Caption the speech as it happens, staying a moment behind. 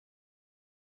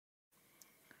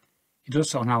It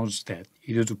was announced that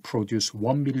it would produce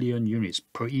 1 million units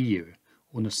per year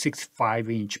on a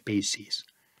 65-inch basis.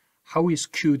 How is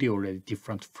QD-OLED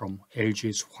different from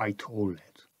LG's white OLED?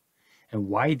 And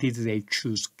why did they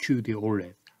choose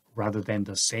QD-OLED rather than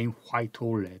the same white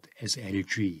OLED as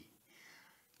LG?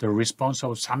 The response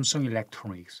of Samsung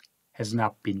Electronics has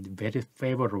not been very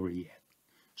favorable yet.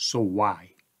 So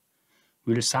why?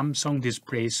 Will Samsung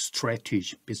Display's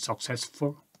strategy be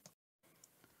successful?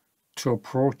 To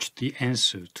approach the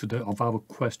answer to the above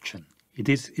question, it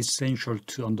is essential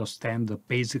to understand the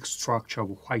basic structure of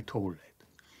white OLED.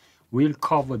 We'll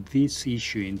cover this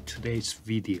issue in today's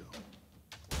video.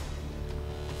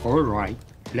 Alright,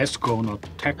 let's go on a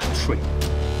tech trip.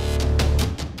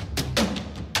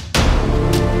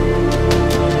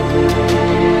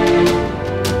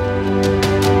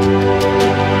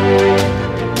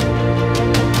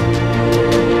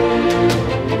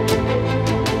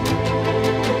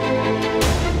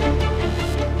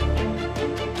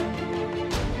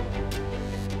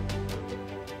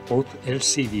 Both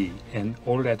LCD and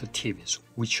OLED TVs,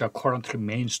 which are currently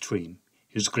mainstream,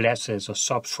 use glass as a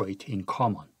substrate in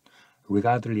common,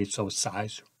 regardless of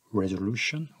size,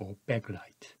 resolution, or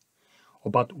backlight.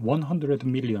 About 100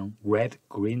 million red,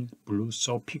 green, blue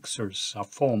pixels are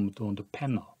formed on the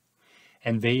panel,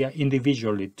 and they are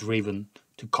individually driven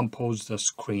to compose the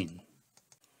screen.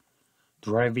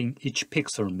 Driving each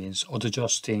pixel means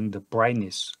adjusting the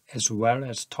brightness as well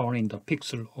as turning the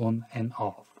pixel on and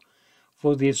off.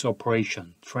 For this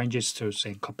operation, transistors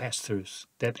and capacitors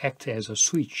that act as a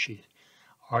switch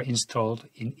are installed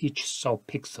in each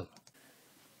subpixel.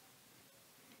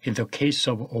 In the case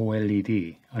of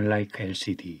OLED, unlike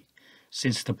LCD,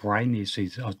 since the brightness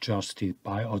is adjusted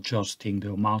by adjusting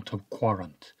the amount of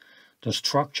current, the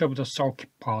structure of the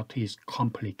circuit part is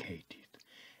complicated,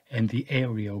 and the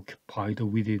area occupied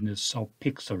within the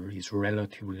subpixel is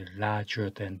relatively larger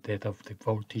than that of the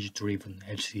voltage-driven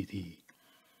LCD.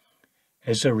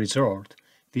 As a result,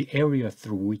 the area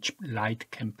through which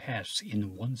light can pass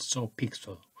in one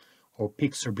subpixel or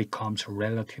pixel becomes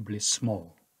relatively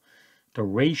small. The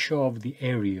ratio of the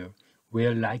area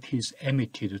where light is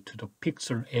emitted to the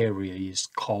pixel area is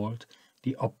called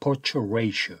the aperture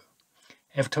ratio.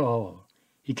 After all,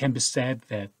 it can be said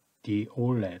that the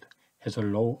OLED has a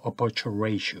low aperture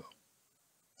ratio.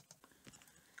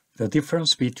 The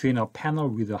difference between a panel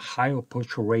with a high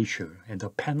aperture ratio and a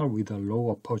panel with a low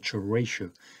aperture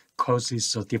ratio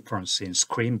causes a difference in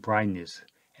screen brightness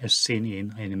as seen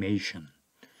in animation.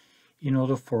 In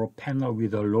order for a panel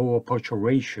with a low aperture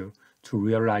ratio to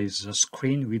realize a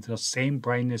screen with the same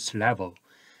brightness level,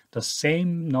 the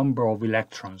same number of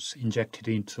electrons injected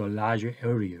into a larger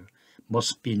area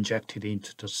must be injected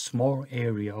into the small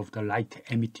area of the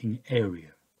light-emitting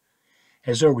area.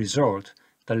 As a result,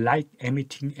 the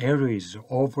light-emitting area is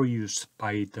overused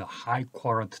by the high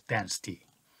current density.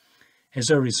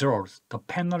 As a result, the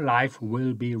panel life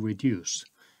will be reduced.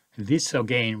 This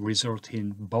again results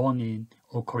in burn-in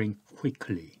occurring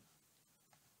quickly.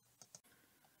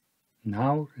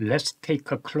 Now let's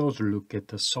take a closer look at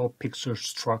the subpixel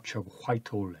structure of white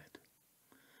OLED,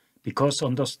 because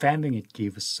understanding it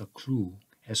gives a clue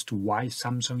as to why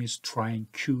Samsung is trying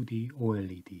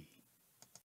QD-OLED.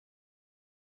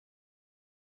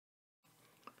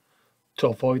 To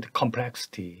avoid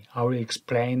complexity, I will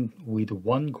explain with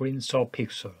one green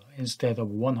subpixel instead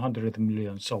of 100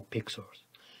 million subpixels.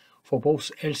 For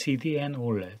both LCD and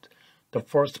OLED, the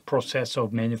first process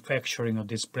of manufacturing a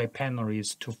display panel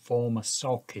is to form a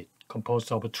circuit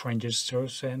composed of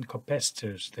transistors and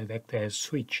capacitors that act as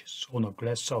switches on a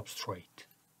glass substrate.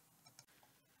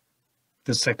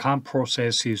 The second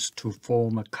process is to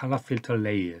form a color filter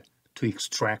layer to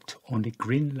extract only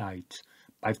green light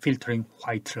by filtering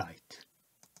white light.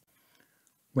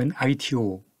 When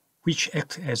ITO, which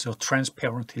acts as a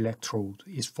transparent electrode,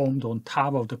 is formed on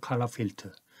top of the color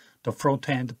filter, the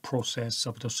front-end process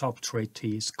of the substrate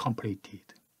is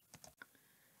completed.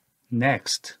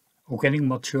 Next, organic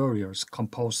materials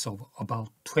composed of about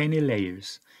 20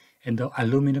 layers and the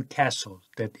aluminum cathode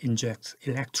that injects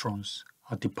electrons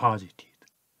are deposited.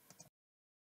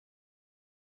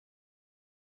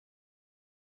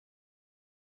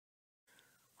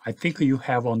 I think you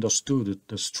have understood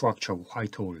the structure of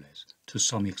white OLED to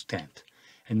some extent,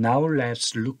 and now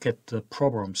let's look at the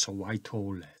problems of white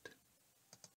OLED.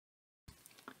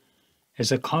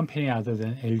 As a company other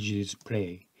than LG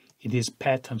Display, it is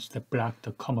patents that block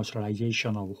the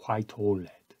commercialization of white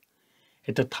OLED.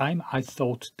 At the time, I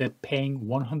thought that paying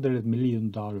 $100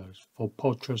 million for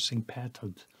purchasing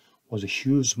patents was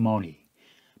huge money,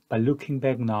 but looking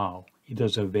back now, it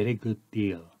was a very good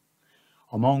deal.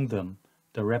 Among them,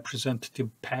 The representative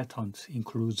patent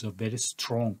includes a very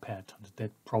strong patent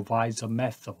that provides a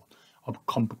method of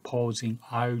composing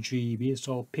RGBs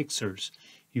or pixels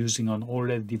using an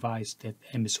OLED device that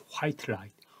emits white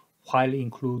light while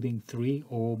including 3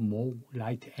 or more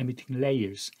light-emitting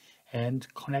layers and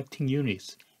connecting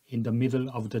units in the middle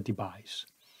of the device.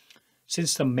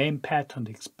 Since the main patent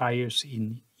expires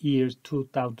in year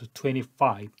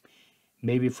 2025,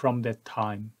 maybe from that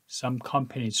time, some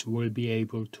companies will be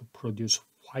able to produce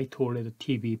white OLED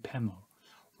TV panel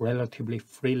relatively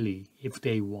freely if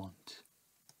they want.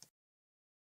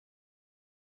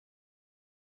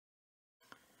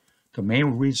 The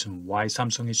main reason why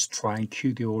Samsung is trying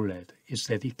QD-OLED is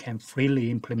that it can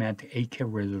freely implement 8K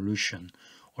resolution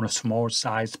on a small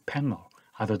sized panel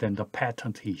other than the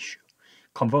patent issue.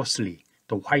 Conversely,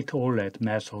 the white OLED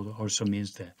method also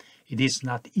means that it is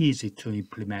not easy to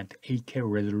implement 8K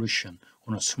resolution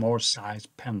on a small sized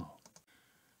panel.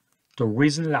 The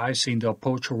reason lies in the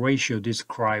aperture ratio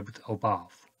described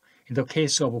above. In the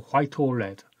case of white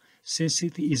OLED, since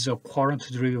it is a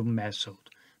current-driven method,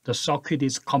 the circuit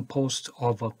is composed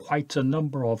of quite a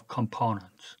number of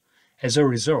components. As a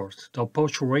result, the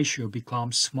aperture ratio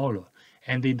becomes smaller,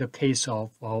 and in the case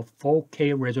of a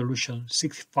 4K resolution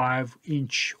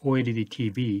 65-inch OLED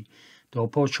TV, the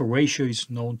aperture ratio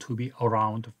is known to be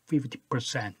around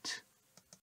 50%.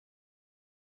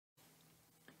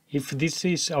 If this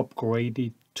is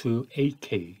upgraded to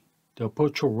 8K, the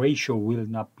aperture ratio will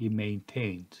not be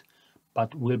maintained,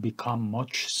 but will become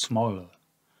much smaller.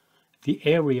 The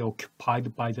area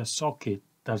occupied by the circuit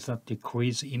does not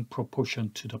decrease in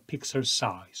proportion to the pixel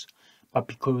size, but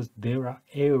because there are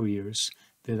areas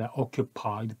that are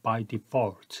occupied by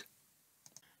default.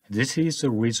 This is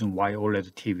the reason why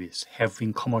OLED TVs have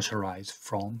been commercialized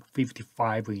from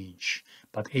 55-inch,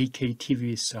 but 8K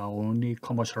TVs are only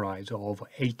commercialized over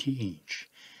 80-inch.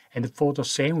 And for the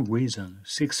same reason,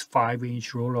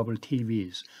 65-inch rollable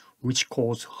TVs, which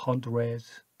cost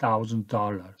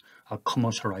 $100,000, are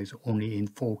commercialized only in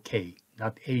 4K,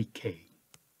 not 8K.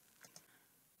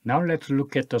 Now let's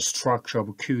look at the structure of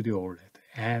QD-OLED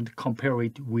and compare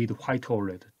it with white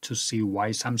OLED to see why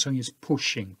Samsung is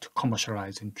pushing to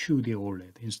commercializing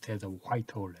QD-OLED instead of white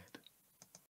OLED.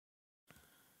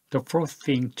 The first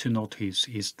thing to notice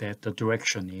is that the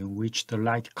direction in which the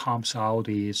light comes out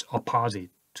is opposite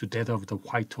to that of the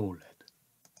white OLED.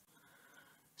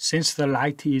 Since the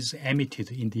light is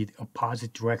emitted in the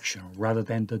opposite direction rather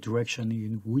than the direction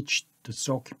in which the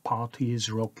circuit part is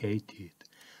located,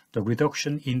 the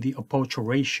reduction in the aperture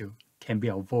ratio can be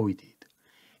avoided.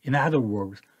 In other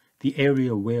words, the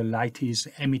area where light is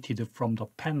emitted from the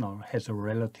panel has a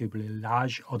relatively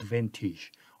large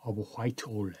advantage of white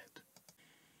OLED.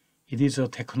 It is a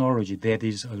technology that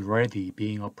is already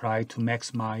being applied to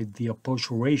maximize the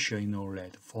aperture ratio in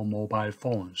OLED for mobile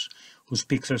phones, whose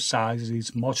pixel size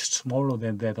is much smaller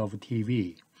than that of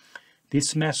TV.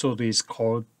 This method is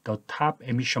called the top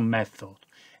emission method,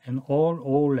 and all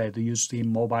OLED used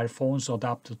in mobile phones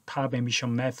adopt the top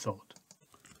emission method.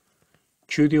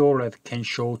 QD-OLED can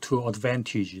show two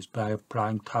advantages by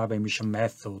applying top emission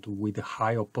method with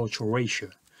high aperture ratio.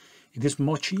 It is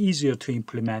much easier to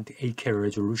implement 8K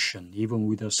resolution even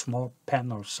with a small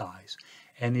panel size,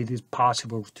 and it is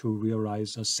possible to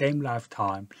realize the same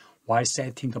lifetime while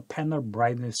setting the panel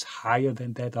brightness higher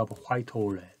than that of white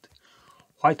OLED.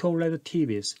 White OLED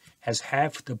TVs has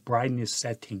half the brightness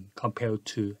setting compared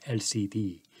to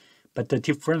LCD, but the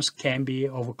difference can be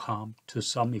overcome to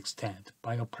some extent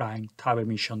by applying top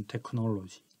emission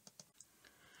technology.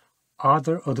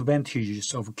 Other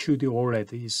advantages of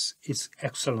QD-OLED is its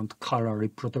excellent color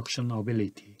reproduction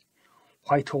ability.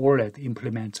 White OLED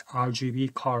implements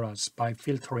RGB colors by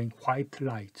filtering white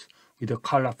light with the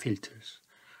color filters.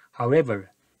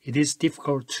 However, it is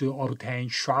difficult to obtain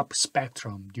sharp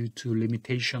spectrum due to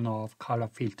limitation of color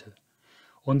filter.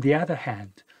 On the other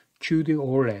hand,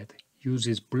 QD-OLED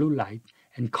uses blue light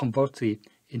and converts it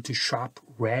into sharp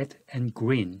red and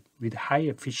green with high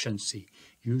efficiency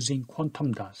using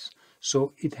quantum dots,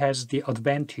 so it has the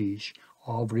advantage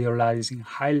of realizing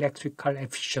high electrical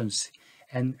efficiency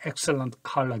and excellent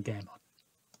color gamut.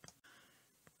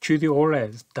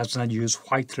 QD-OLED does not use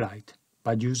white light,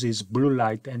 but uses blue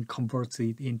light and converts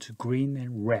it into green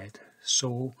and red,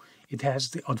 so it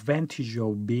has the advantage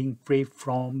of being free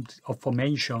from the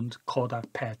aforementioned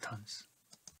Kodak patterns.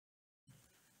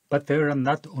 But there are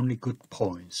not only good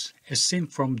points. As seen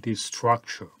from this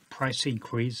structure, price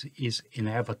increase is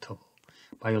inevitable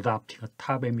by adopting a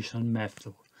top emission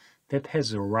method that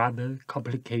has a rather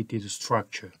complicated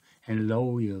structure and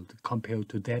low yield compared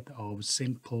to that of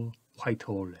simple white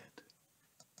OLED.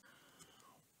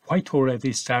 White OLED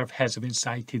itself has been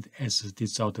cited as a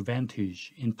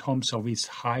disadvantage in terms of its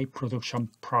high production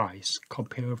price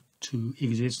compared to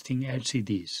existing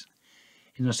LCDs.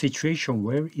 In a situation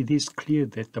where it is clear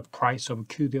that the price of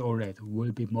QD-OLED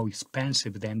will be more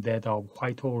expensive than that of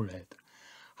white OLED,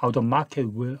 how the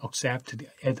market will accept the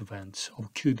advent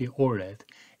of QD-OLED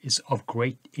is of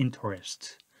great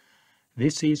interest.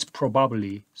 This is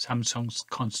probably Samsung's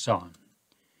concern.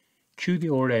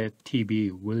 QD-OLED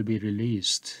TV will be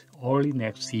released early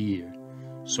next year,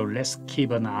 so let's keep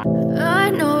an eye.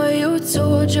 I know you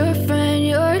told your friend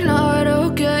you're not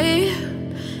okay,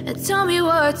 and tell me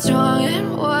what's wrong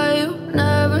and why you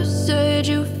never said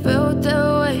you felt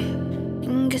that way.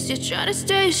 And guess you're trying to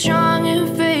stay strong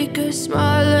and fake a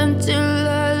smile until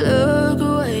I look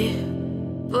away.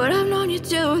 But I've known you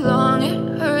too long,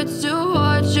 it hurts to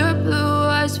watch your blue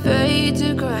eyes fade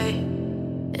to gray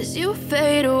as you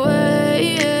fade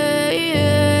away,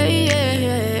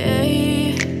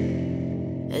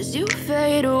 as you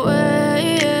fade away.